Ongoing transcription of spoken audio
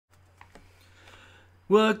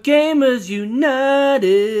We're Gamers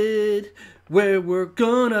United, where we're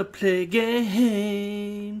gonna play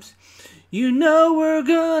games. You know we're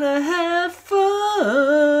gonna have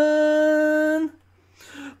fun.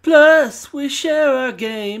 Plus, we share our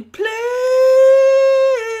gameplay.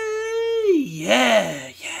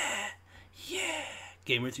 Yeah.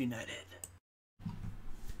 Gamers United.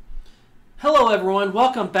 Hello everyone,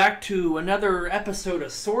 welcome back to another episode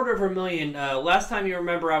of Sword of Vermilion. Last time you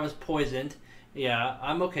remember I was poisoned. Yeah,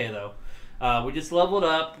 I'm okay though. We just leveled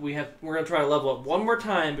up. We're gonna try to level up one more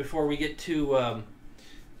time before we get to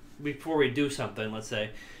before we do something. Let's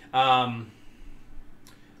say, but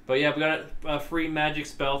yeah, we got a free magic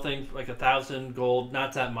spell thing, like 1,000 gold.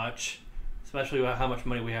 Not that much, especially with how much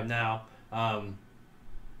money we have now.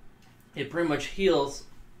 It pretty much heals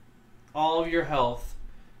all of your health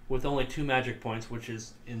with only 2 magic points, which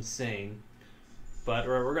is insane. But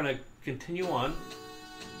we're gonna continue on.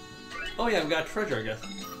 Oh yeah, we got treasure, I guess.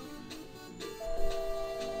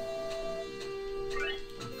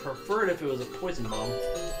 I'd prefer it if it was a poison bomb.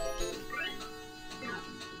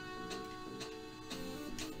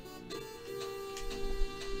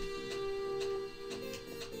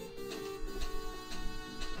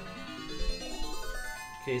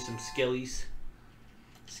 Okay, some skellies.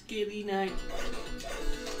 Skelly night.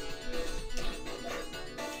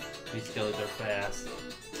 These skellies are fast.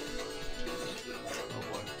 Oh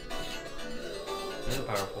boy. They're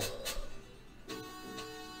powerful.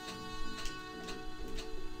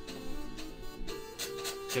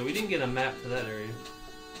 Okay, we didn't get a map to that area.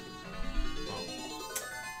 Oh.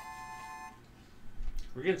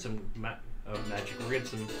 We're getting some magic. We're getting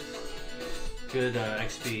some good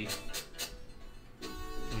XP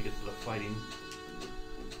when we get to the fighting.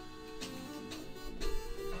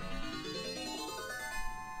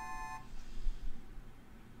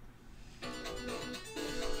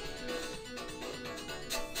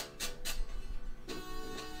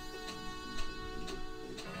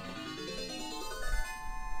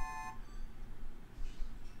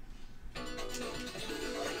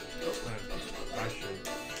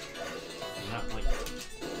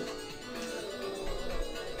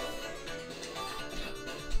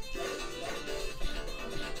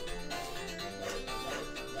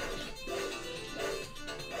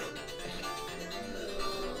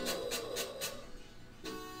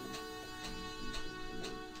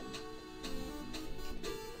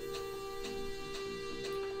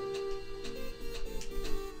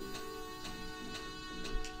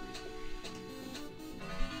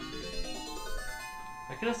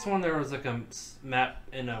 I could have sworn there was like a map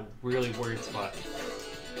in a really weird spot. I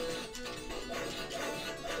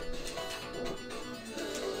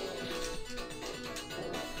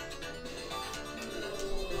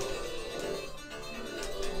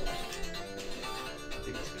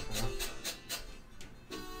think it's good enough.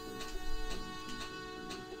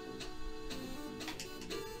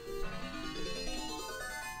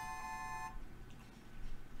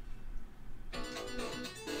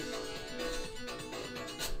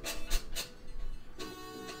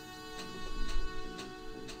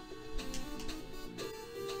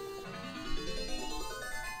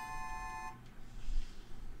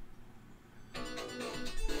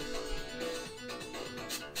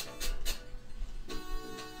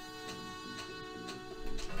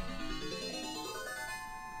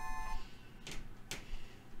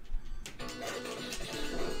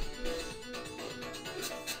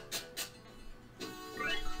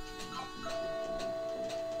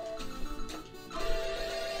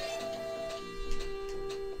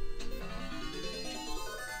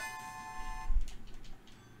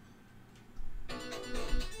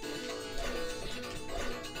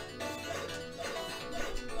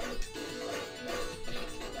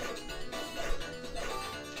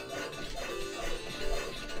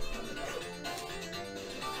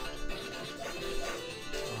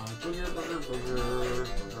 Booger.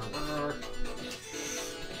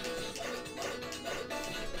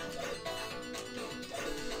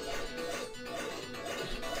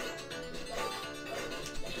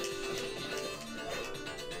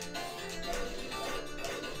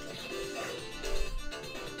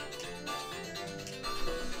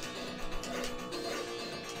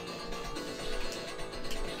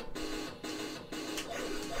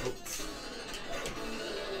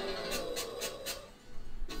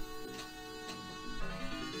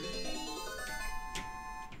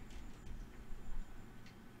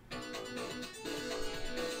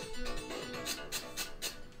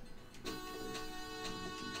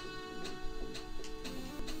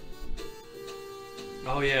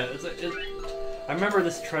 Oh yeah, I remember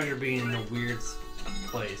this treasure being in a weird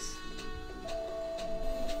place.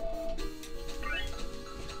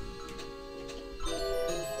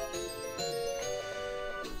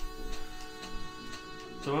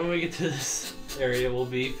 So when we get to this area, we'll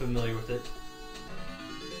be familiar with it.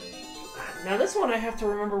 Now this one I have to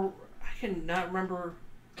remember. I cannot remember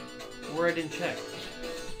where I didn't check.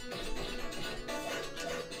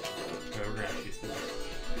 Okay, we're gonna shoot some.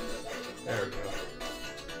 There we go.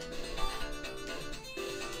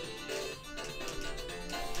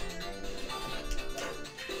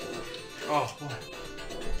 Oh, what?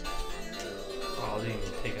 Oh, I didn't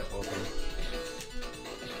even take up both of them.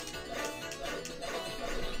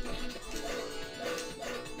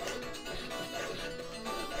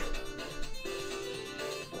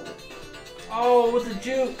 Oh, with the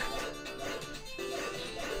juke!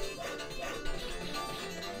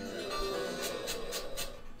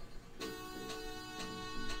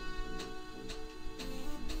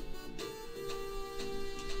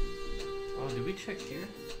 Oh, did we check here?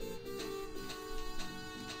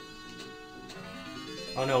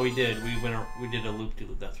 Oh no, we did. We did a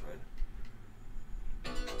loop-de-loop. That's right.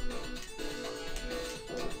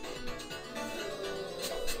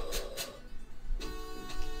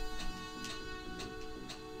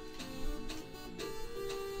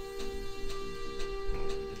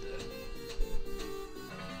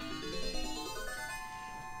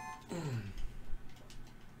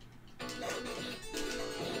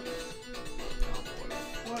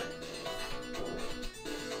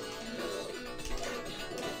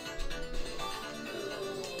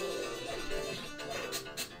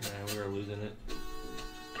 Losing it.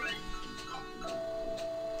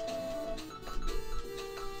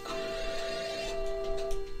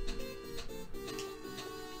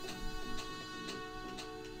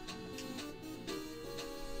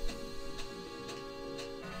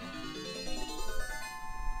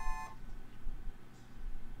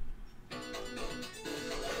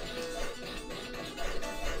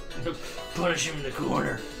 Punish him in the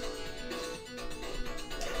corner.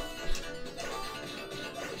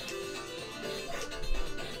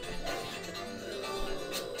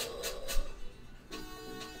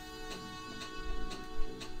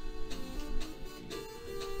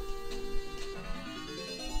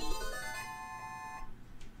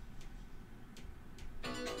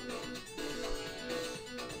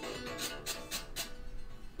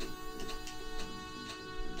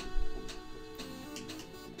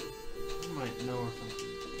 Might know or something.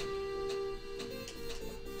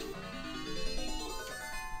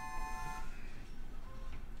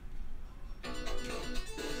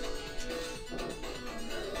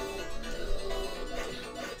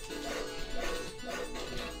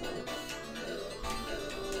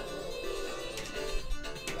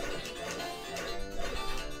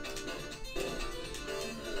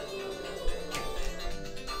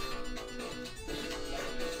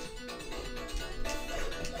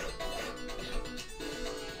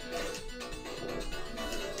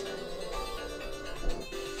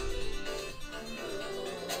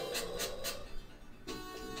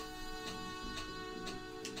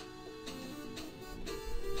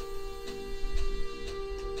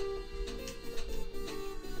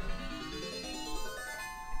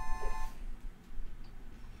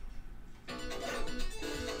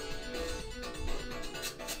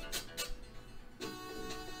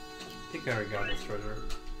 I think I already got this treasure.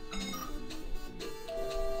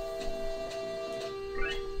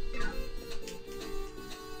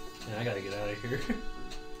 Yeah, I gotta get out of here.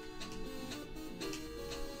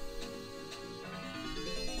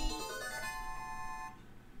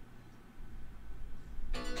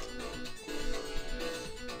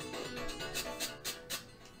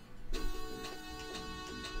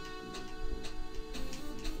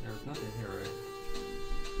 There's nothing here, right?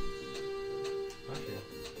 Okay.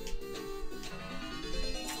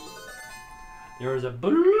 There was a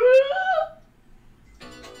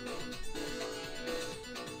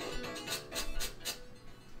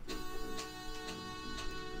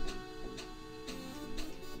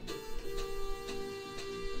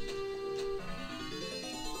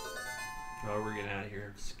Oh, we're getting out of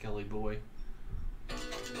here, Skelly boy.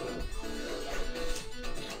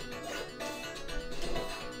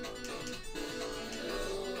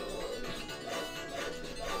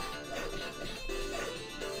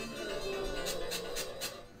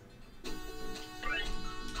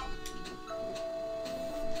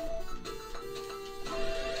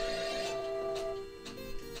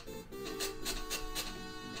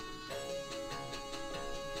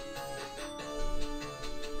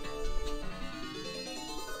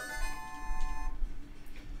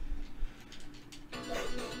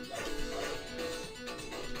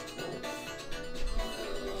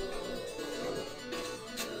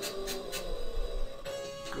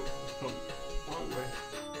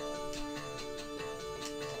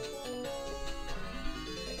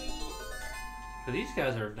 But these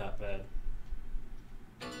guys are not bad.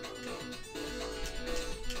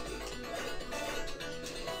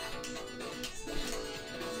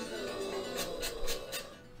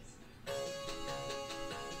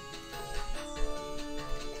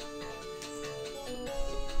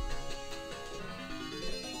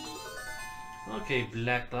 Okay,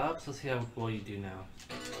 Black Globs, let's see how well you do now.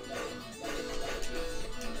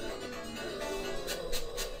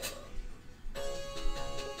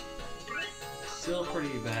 Still pretty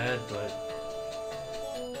bad, but...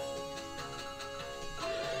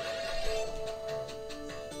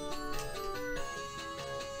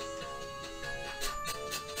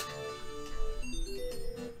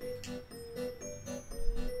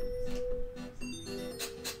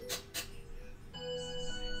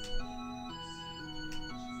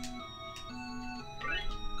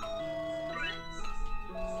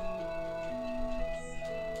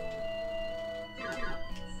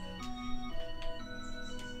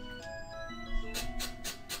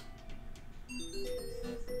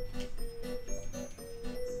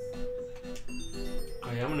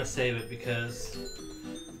 I'm gonna save it because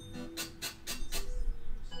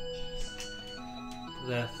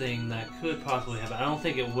that thing that could possibly happen. I don't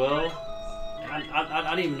think it will. I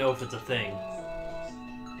don't even know if it's a thing,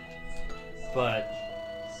 but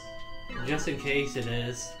just in case it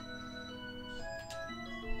is.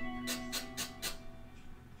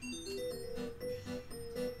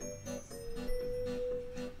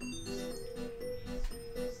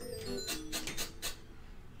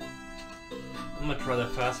 I'm gonna try the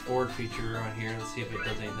fast forward feature on here and see if it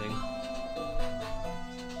does anything.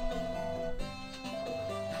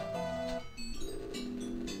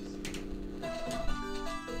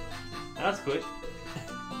 That's quick.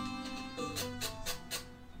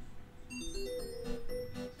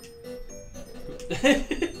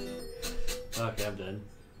 Okay, I'm done.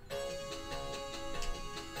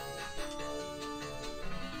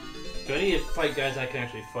 So I need to fight guys I can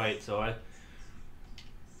actually fight, so I...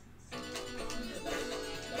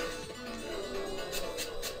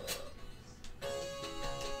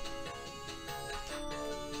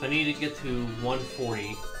 I need to get to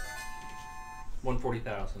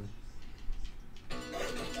 140,000.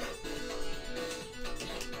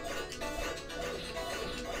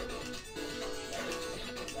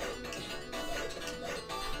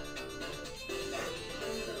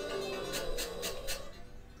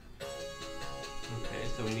 Okay,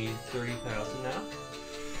 so we need 30,000 now.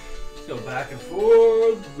 Let's go back and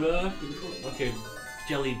forth, back and forth. Okay,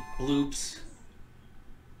 jelly bloops.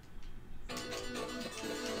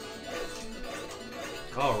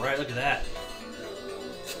 Alright, look at that.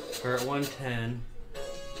 We're at 110.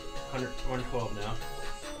 112 now.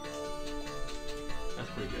 That's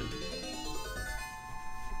pretty good.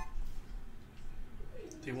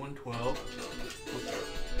 Do 112.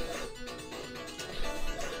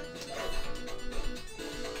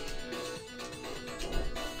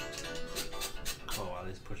 Oh wow,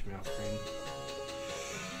 this pushed me off screen.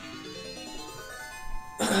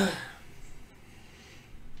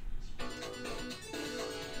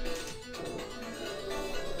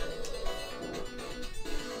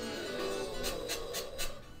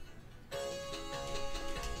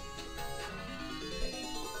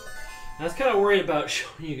 I was kind of worried about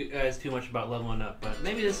showing you guys too much about leveling up, but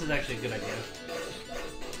maybe this is actually a good idea.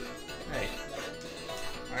 Hey,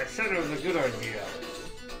 I said it was a good idea.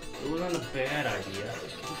 It wasn't a bad idea.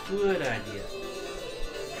 It's a good idea.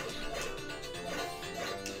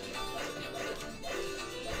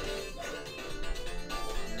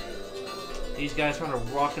 These guys trying to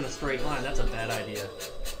rock in a straight line, that's a bad idea.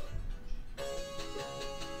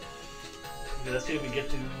 Okay, let's see if we get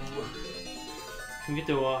to... We can get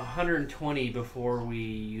to 120 before we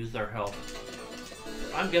use our health.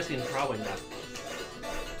 I'm guessing probably not.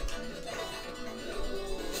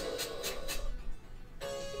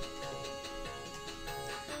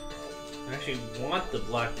 I actually want the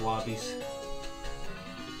black lobbies.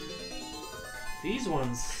 These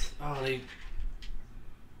ones, oh, they...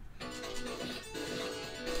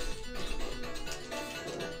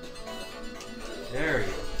 There you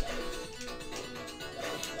go.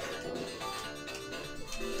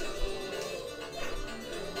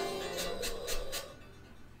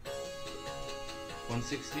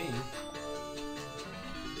 $116.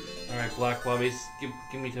 Alright, black lobbies,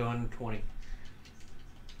 give me to 120.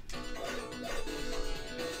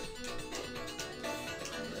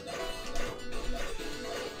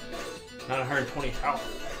 Not 120,000.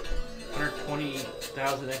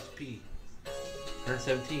 120,000 XP.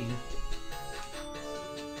 117.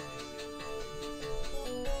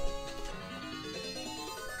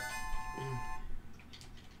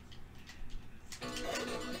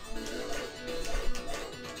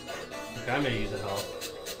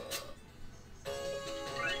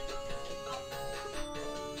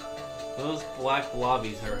 Those black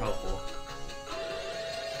blobbies are helpful.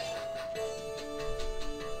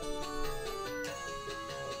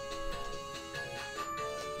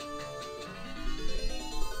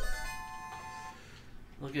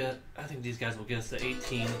 Look at, I think these guys will get us to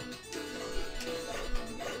 18.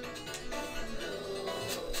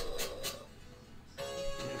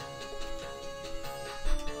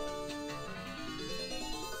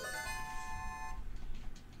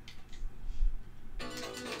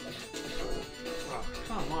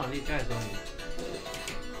 Come on, these guys don't even...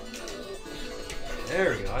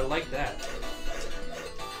 There we go, I like that.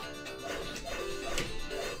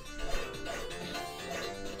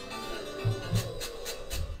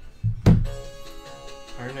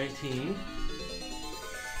 $119.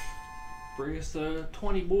 Bring us to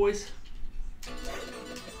 20, boys.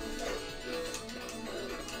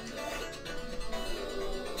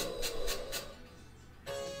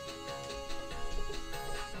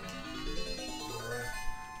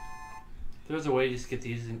 There's a way to just get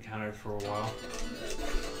these encountered for a while.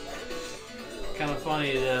 Kind of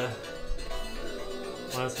funny, when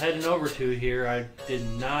I was heading over to here, I did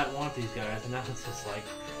not want these guys, and now it's just like,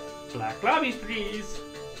 black lobbies, please!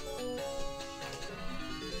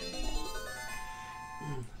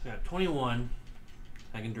 I got 21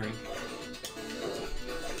 I can drink.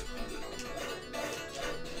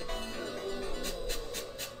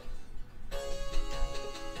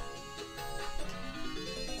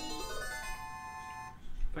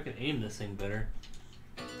 If I could aim this thing better.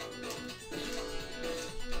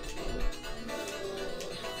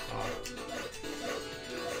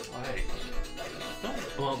 Why?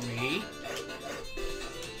 Don't bump me.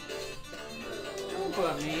 Don't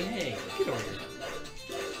bump me. Hey, get over here.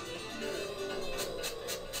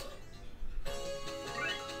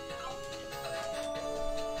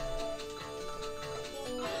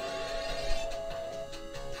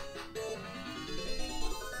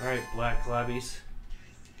 Alright, black lobbies.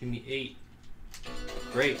 Give me 8.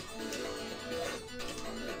 Great.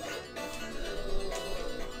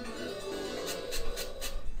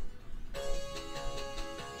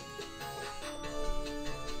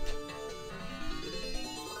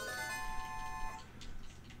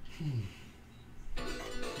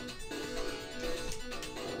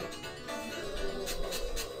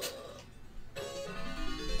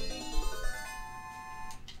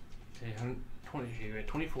 Okay, 120, you got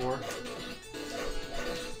 24.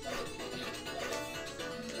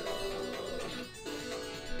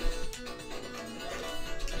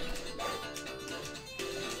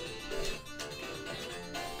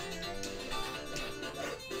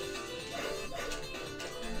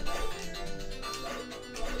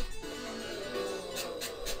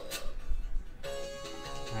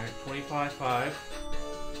 Alright, 25.5.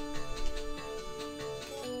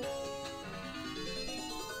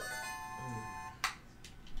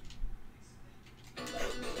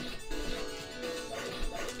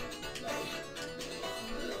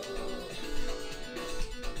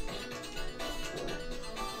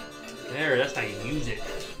 There, that's how you use it.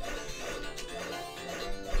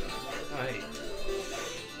 Alright.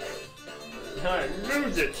 Now I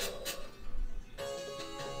lose it.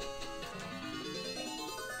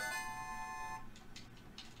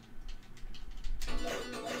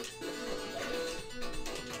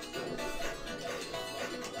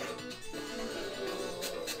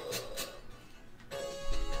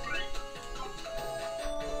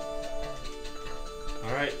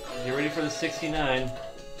 Alright, get ready for the 69.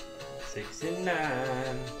 69.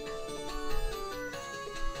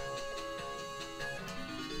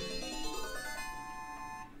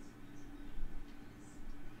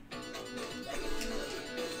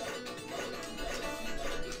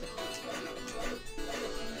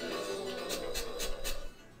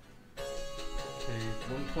 Okay,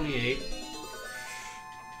 128.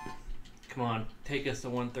 Come on, take us to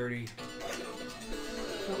 130.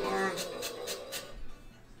 Come on.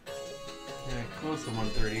 Yeah, close to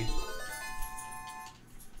 130.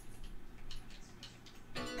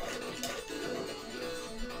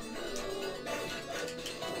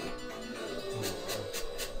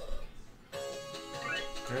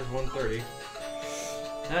 There's 130.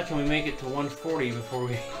 Now can we make it to 140 before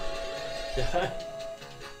we die?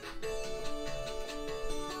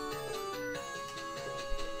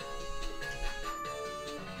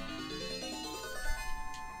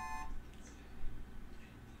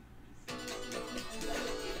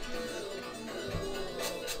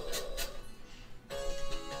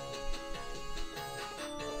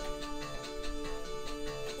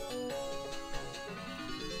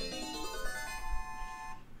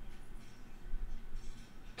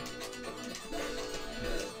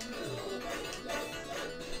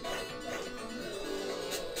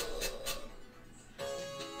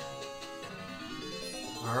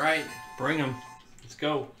 Bring him. Let's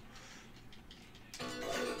go.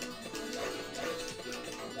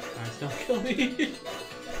 Guys, don't kill me.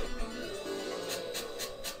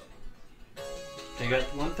 They got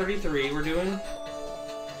 133. We're doing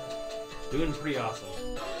pretty awesome.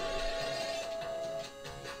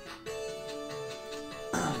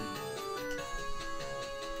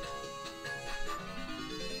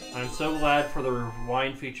 I'm so glad for the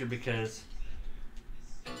rewind feature because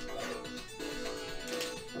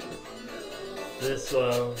this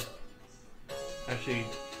actually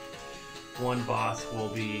one boss will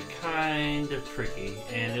be kind of tricky,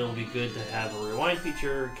 and it'll be good to have a rewind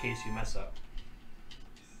feature in case you mess up.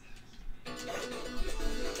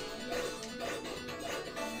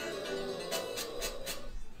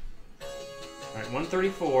 Alright,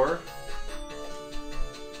 134.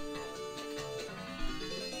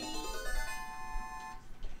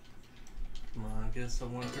 Come on, get us a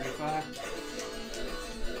 135.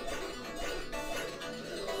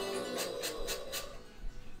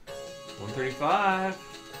 135.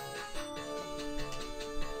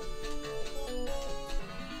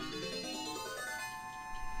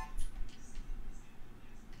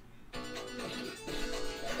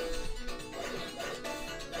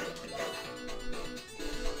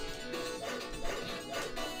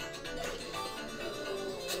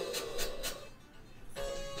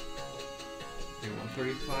 Okay,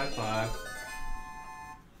 135.5.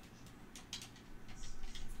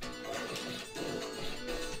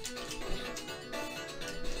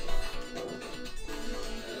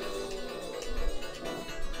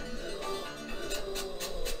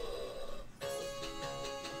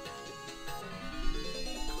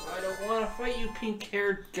 I don't want to fight you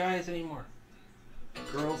pink-haired guys anymore.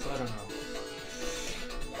 Girls, I don't know.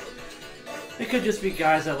 It could just be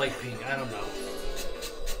guys that like pink, I don't know.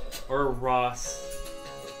 Or Ross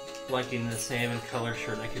liking the salmon color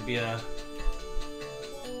shirt. That could be a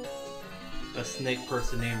snake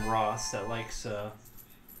person named Ross that likes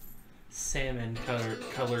salmon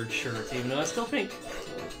colored shirts, even though it's still pink.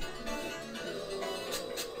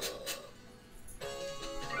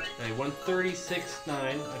 Okay,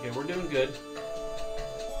 136.9. Okay, we're doing good.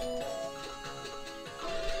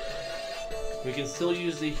 We can still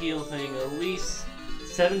use the heal thing at least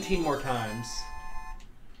 17 more times.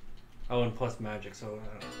 Oh, and plus magic, so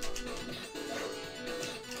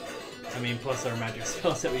I mean plus our magic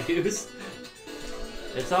spells that we use.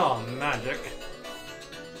 It's all magic.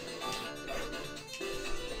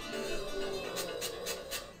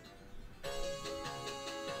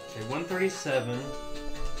 Okay, 137.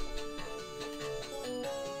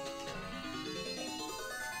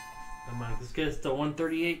 Come on, let's get us to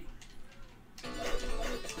 138.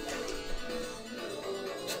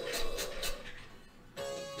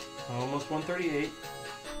 Almost 138.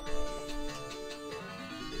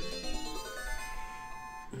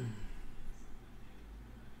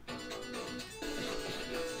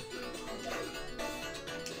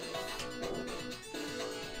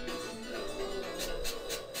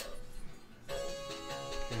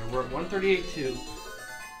 Okay, we're at 138.2.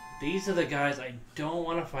 These are the guys I don't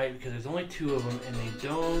want to fight because there's only 2 of them and they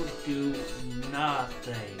don't do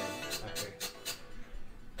nothing. Okay.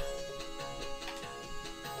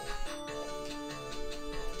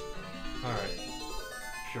 Alright.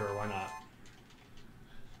 Sure, why not?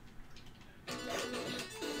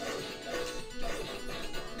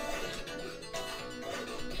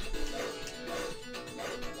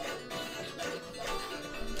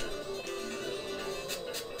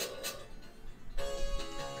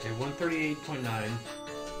 Okay, 138.9.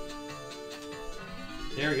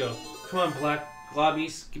 There we go. Come on, Black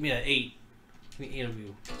Globbies. Give me an 8. Give me 8 of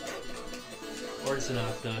you. Or it's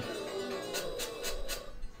enough to...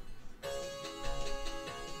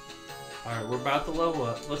 Alright, we're about to level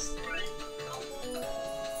up. Let's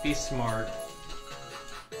be smart.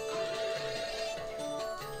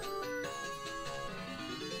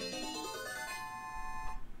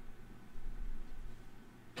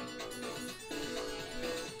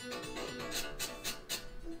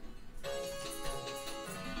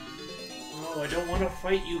 Oh, I don't want to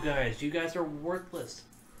fight you guys. You guys are worthless.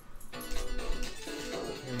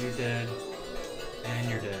 And you're dead. And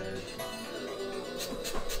you're dead.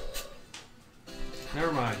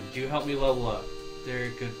 Never mind. You help me level up.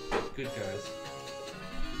 They're good guys.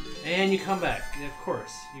 And you come back. Of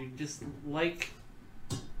course. You just like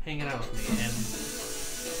hanging out with me and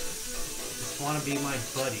just want to be my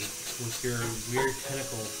buddy with your weird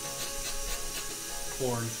tentacle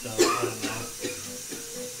horn stuff. I don't know.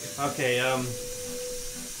 Okay,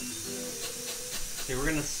 okay, we're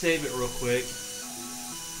gonna save it real quick.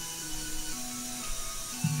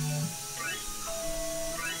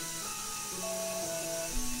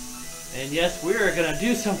 And yes, we are gonna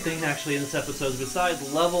do something actually in this episode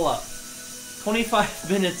besides level up.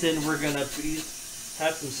 25 minutes in, we're gonna have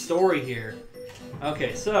some story here.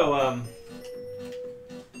 Okay, so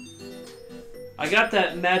I got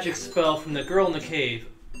that magic spell from the girl in the cave.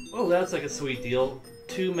 Oh, that's like a sweet deal.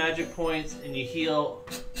 2 magic points and you heal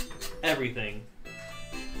everything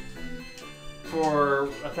for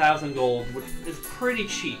 1,000 gold, which is pretty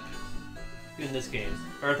cheap in this game,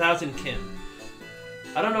 or 1,000 kim.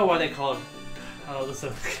 I don't know why they call it. Oh, let's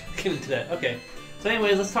get into that. Okay. So,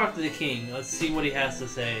 anyways, let's talk to the king. Let's see what he has to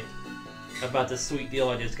say about this sweet deal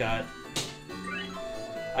I just got.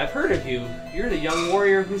 I've heard of you. You're the young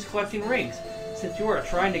warrior who's collecting rings. Since you are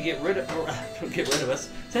trying to get rid of us,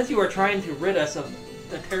 since you are trying to rid us of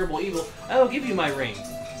a terrible evil, I will give you my ring.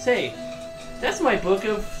 Say, that's my book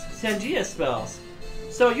of Sangia spells.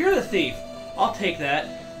 So you're the thief. I'll take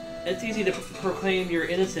that. It's easy to proclaim your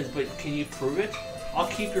innocence, but can you prove it? I'll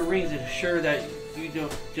keep your rings and ensure that you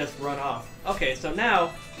don't just run off. Okay, so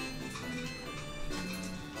now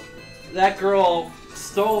that girl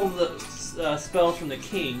stole the spells from the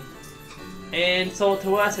king and sold it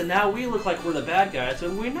to us, and now we look like we're the bad guys,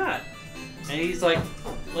 and we're not. And he's like,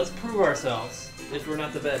 let's prove ourselves if we're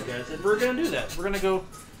not the bad guys, and we're gonna do that. We're gonna go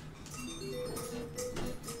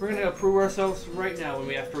prove ourselves right now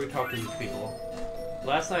after we talk to these people.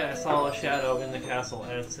 Last night I saw a shadow in the castle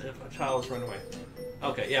as if a child was running away.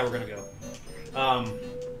 Okay, yeah, we're gonna go.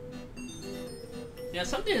 Yeah,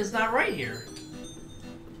 something is not right here.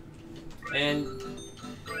 And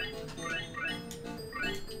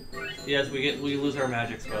yes, we lose our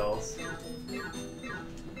magic spells.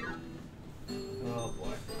 Oh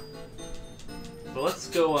boy. But let's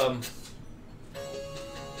go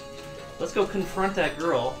confront that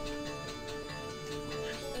girl.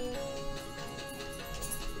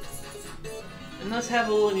 And let's have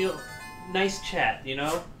a little, nice chat, you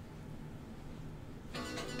know?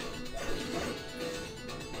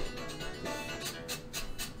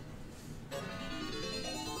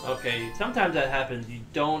 Okay, sometimes that happens. You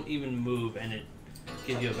don't even move and it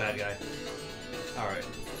gives you a bad guy. Alright.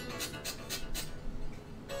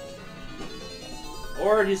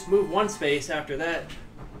 Or just move one space after that.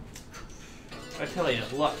 I tell you,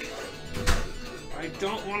 luck. I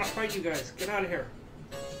don't want to fight you guys. Get out of here.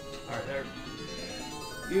 Alright, there.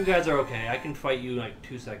 You guys are okay. I can fight you in like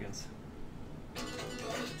 2 seconds.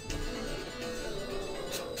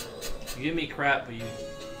 You give me crap, but you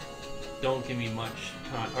don't give me much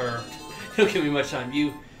time. Or, you don't give me much time.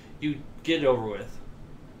 You get it over with.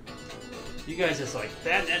 You guys just like,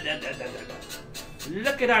 da.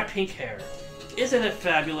 Look at our pink hair. Isn't it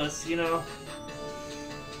fabulous, you know?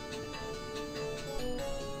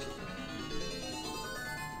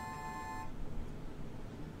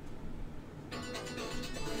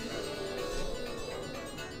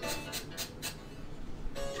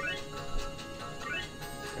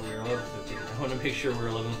 Make sure we're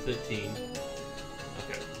level 15.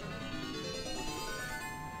 Okay.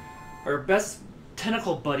 Our best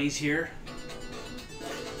tentacle buddies here.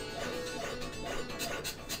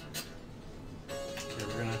 Okay,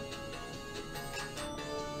 we're gonna...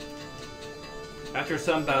 After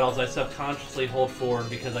some battles, I subconsciously hold forward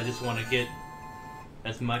because I just want to get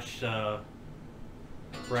as much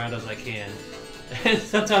ground as I can. And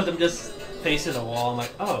sometimes I'm just facing a wall. I'm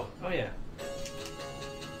like, oh yeah.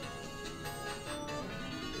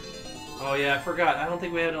 Oh yeah, I forgot. I don't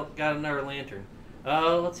think we got another lantern.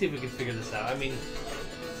 Let's see if we can figure this out. I mean...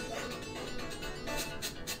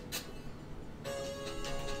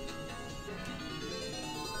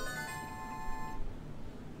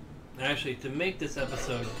 Actually, to make this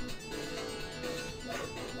episode...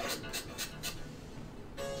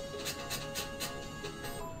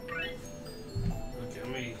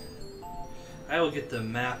 Okay, I will get the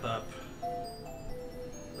map up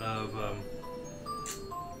of,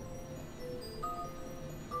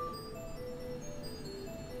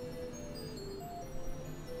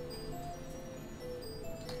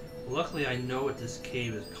 Luckily, I know what this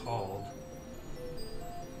cave is called.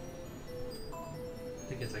 I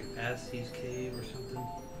think it's like Assy's Cave or something.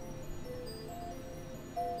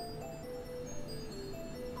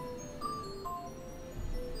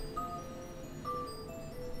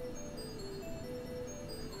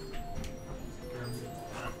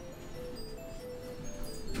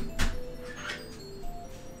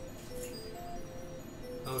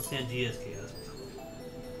 Oh, Sangia's Cave, that's what it's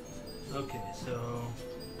called. Okay, so...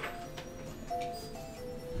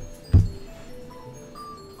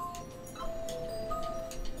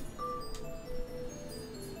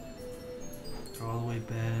 all the way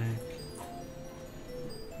back.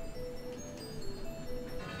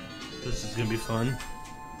 This is gonna be fun.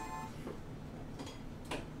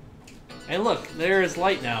 And look, there is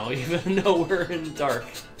light now, even though we're in the dark.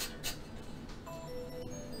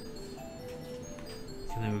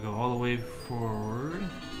 And then we go all the way forward.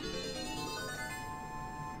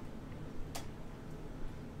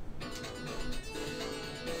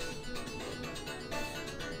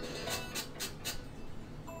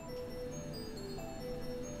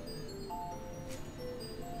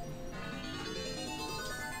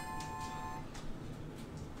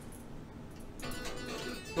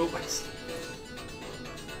 Oh,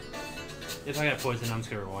 if I got poisoned, I'm just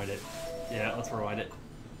gonna rewind it. Yeah, let's rewind it.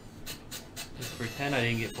 Just pretend I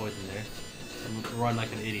didn't get poisoned there. And run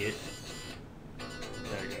like an idiot.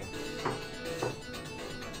 There you go.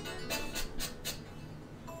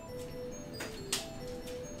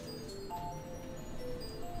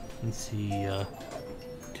 Let's see,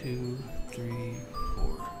 2, 3,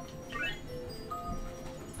 4.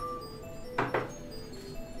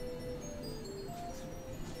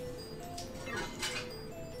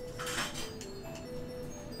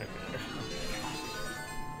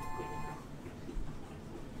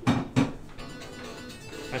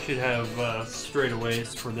 I should have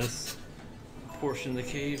straightaways for this portion of the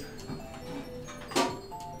cave.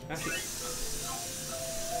 Actually,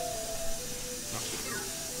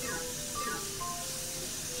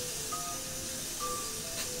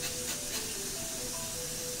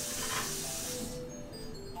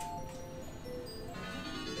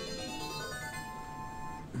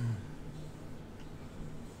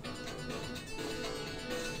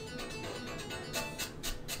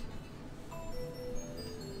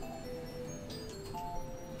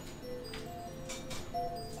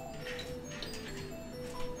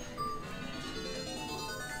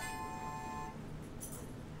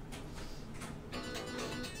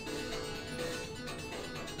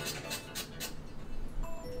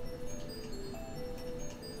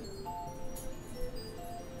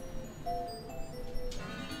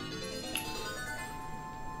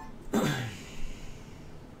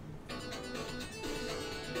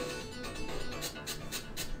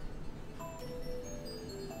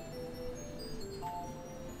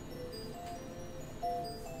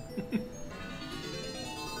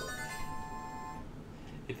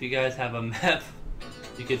 if you guys have a map,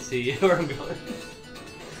 you can see where I'm going.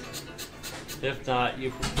 If not,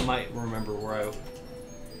 you might remember where I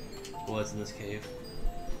was in this cave.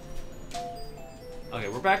 Okay,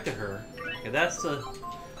 we're back to her. Okay, that's the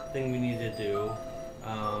thing we need to do.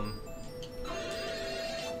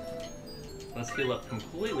 Let's heal up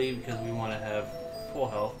completely because we want to have full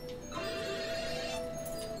health.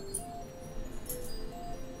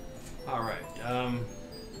 Alright, I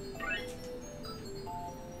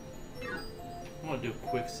want to do a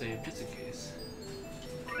quick save just in case.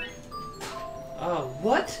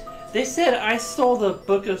 What? They said I stole the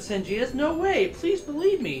Book of Sengias? No way! Please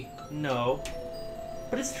believe me! No.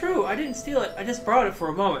 But it's true, I didn't steal it. I just borrowed it for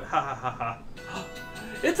a moment. Ha ha ha ha.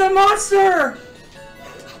 It's a monster!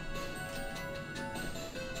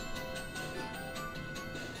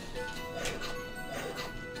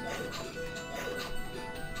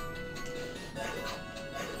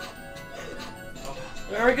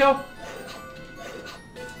 There we go.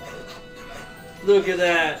 Look at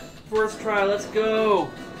that. First try, let's go.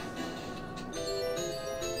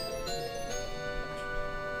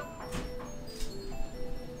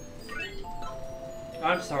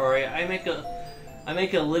 I'm sorry. I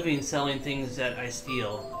make a living selling things that I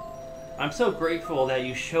steal. I'm so grateful that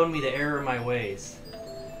you showed me the error of my ways.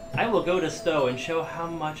 I will go to Stowe and show how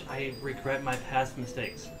much I regret my past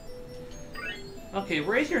mistakes. Okay,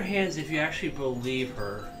 raise your hands if you actually believe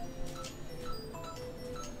her.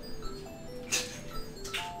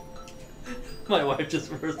 My wife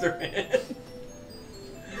just raised her hand.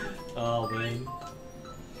 Oh, man.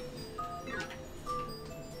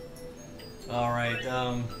 Alright,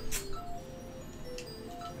 I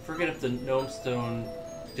forget if the gnome stone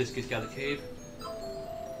just gets out of the cave.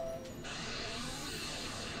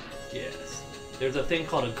 Yes. There's a thing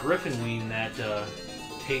called a griffin wing that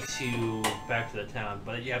takes you back to the town,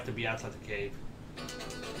 but you have to be outside the cave.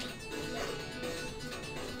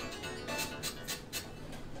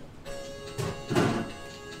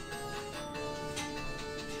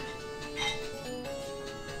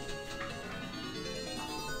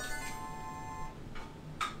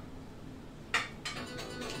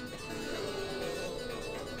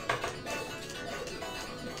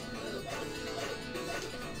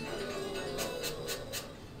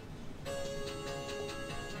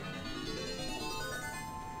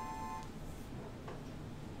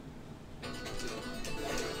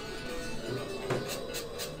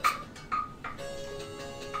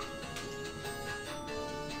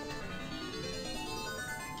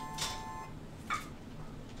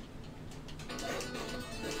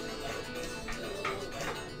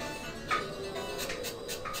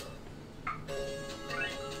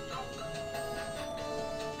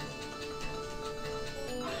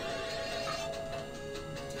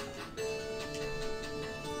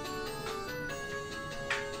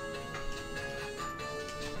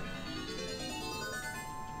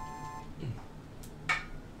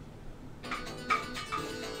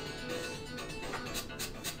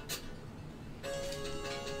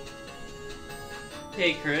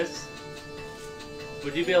 Hey, Chris.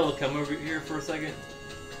 Would you be able to come over here for a second?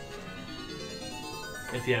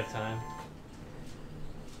 If you have time.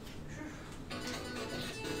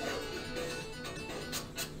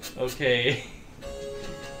 Okay.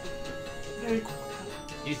 Very quick.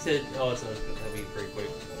 You said, oh, so that'd be pretty quick.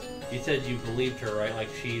 You said you believed her, right? Like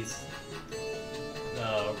she's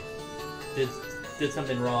did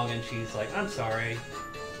something wrong, and she's like, I'm sorry.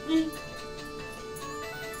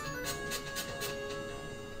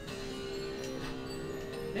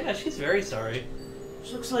 Yeah, she's very sorry.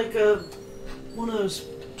 She looks like one of those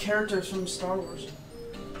characters from Star Wars.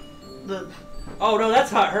 Oh no,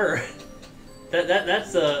 that's not her.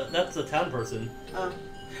 That's a town person.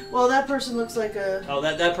 Well, that person looks like a. Oh,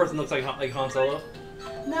 that person looks like Han Solo.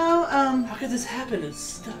 No, How could this happen in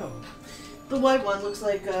snow? the white one looks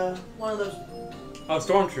like one of those. Oh,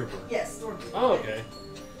 Stormtrooper. Yes, Stormtrooper. Oh, okay.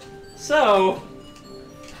 So,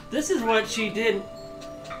 this is what she did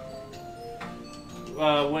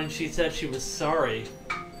when she said she was sorry.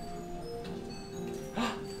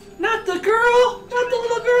 Not the girl! Not the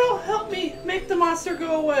little girl! Help me! Make the monster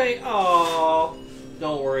go away! Oh,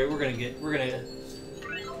 don't worry, we're gonna.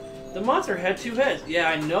 The monster had 2 heads. Yeah,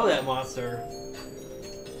 I know that monster.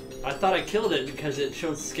 I thought I killed it because it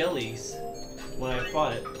showed skellies when I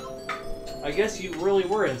fought it. I guess you really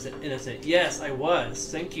were innocent. Yes, I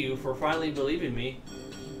was. Thank you for finally believing me.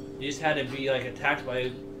 You just had to be like attacked by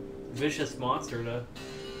a vicious monster to...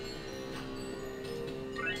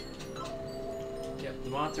 Yep, the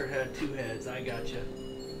monster had 2 heads. I gotcha.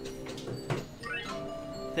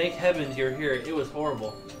 Thank heavens you're here. It was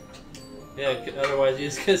horrible. Yeah, otherwise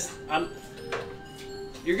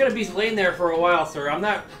you're gonna be laying there for a while, sir.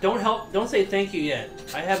 Don't say thank you yet.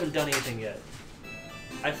 I haven't done anything yet.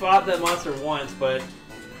 I fought that monster once, but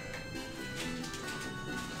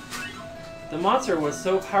the monster was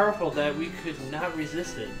so powerful that we could not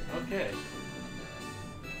resist it. Okay.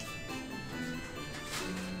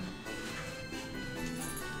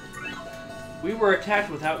 We were attacked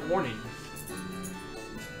without warning.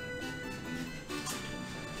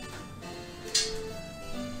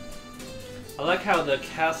 I like how the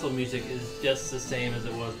castle music is just the same as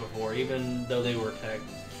it was before, even though they were attacked.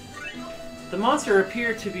 The monster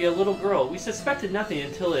appeared to be a little girl. We suspected nothing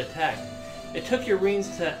until it attacked. It took your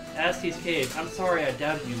rings to Askey's cave. I'm sorry I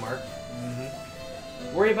doubted you, Mark.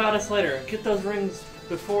 Worry about us later. Get those rings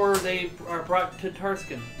before they are brought to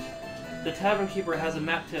Tarskin. The tavern keeper has a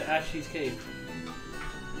map to Askey's cave.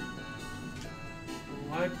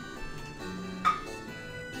 What?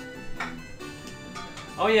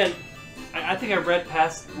 Oh yeah. I think I read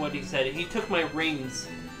past what he said. He took my rings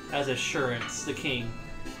as assurance, the king.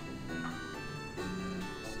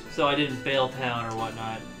 So I didn't bail town or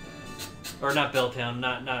whatnot. Or not bail town,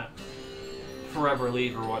 not forever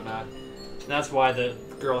leave or whatnot. That's why the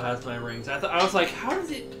girl has my rings. I was like, how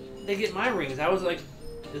did they get my rings? I was like,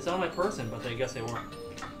 it's on my person, but I guess they weren't.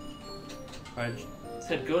 I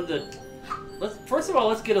said go to the... First of all,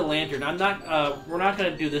 let's get a lantern. We're not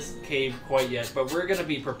gonna do this cave quite yet, but we're gonna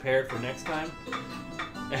be prepared for next time.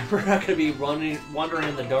 And we're not gonna be wandering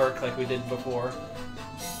in the dark like we did before.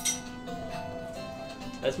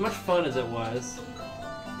 As much fun as it was.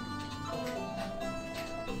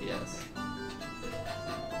 Yes.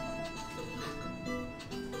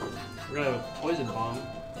 We're gonna have a poison bomb.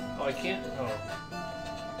 Oh, I can't. Oh.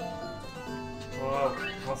 Well,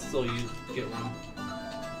 I'll still get one.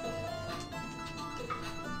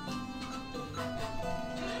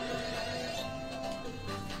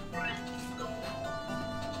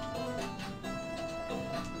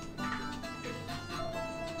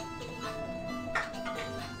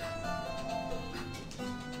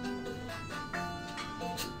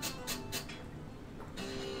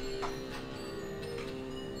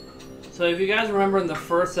 So if you guys remember in the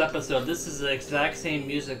first episode, this is the exact same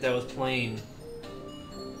music that was playing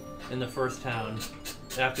in the first town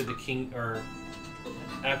after the king, or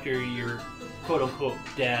after your quote-unquote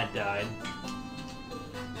dad died.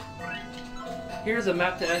 Here's a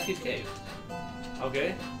map to Askey's cave.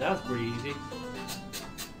 Okay, that was pretty easy.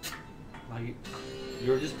 Like,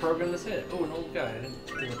 you were just programmed to say it. Oh, an old guy. I didn't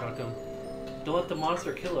think about him. Don't let the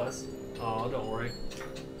monster kill us. Oh, don't worry.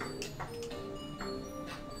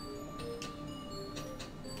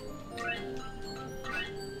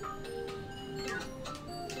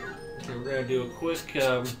 Okay, we're gonna do a quick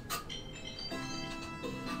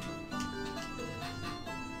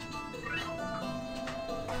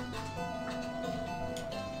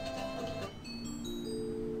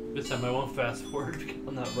this time I won't fast forward because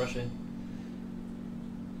I'm not rushing.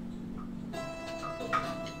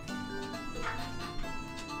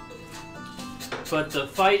 But the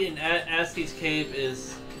fight in Asky's Cave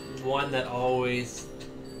is one that always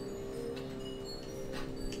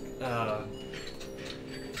I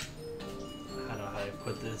don't know how to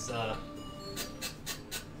put this. I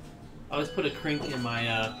always put a crink in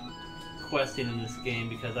my questing in this game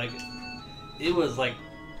because it was like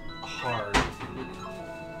hard.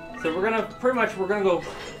 So we're gonna go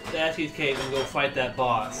to Asky's Cave and go fight that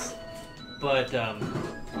boss, but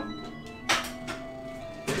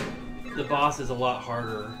the boss is a lot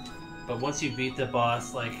harder. But once you beat the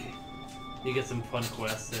boss, like, you get some fun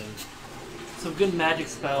quests and some good magic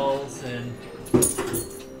spells, and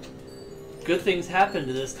good things happen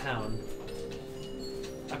to this town.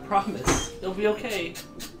 I promise. It'll be okay.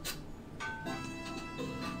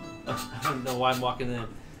 I don't know why I'm walking in.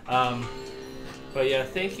 But yeah,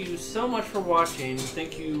 thank you so much for watching.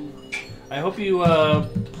 Thank you. I hope you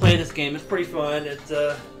play this game. It's pretty fun.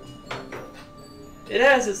 It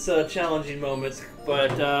has its challenging moments,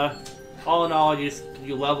 but all in all,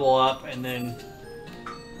 you level up, and then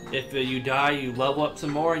if you die, you level up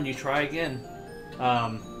some more and you try again.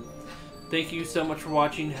 Thank you so much for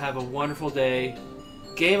watching. Have a wonderful day.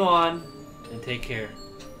 Game on, and take care.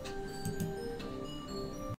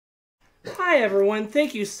 Hi everyone,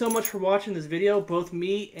 thank you so much for watching this video. Both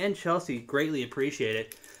me and Chelsea greatly appreciate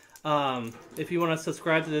it. If you want to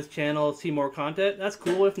subscribe to this channel, see more content, that's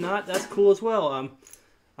cool. If not, that's cool as well.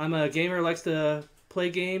 I'm a gamer who likes to play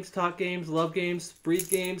games, talk games, love games, breathe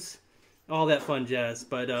games, all that fun jazz.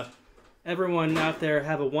 But everyone out there,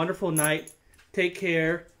 have a wonderful night. Take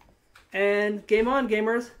care. And game on,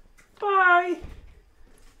 gamers. Bye.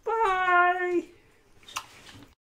 Bye.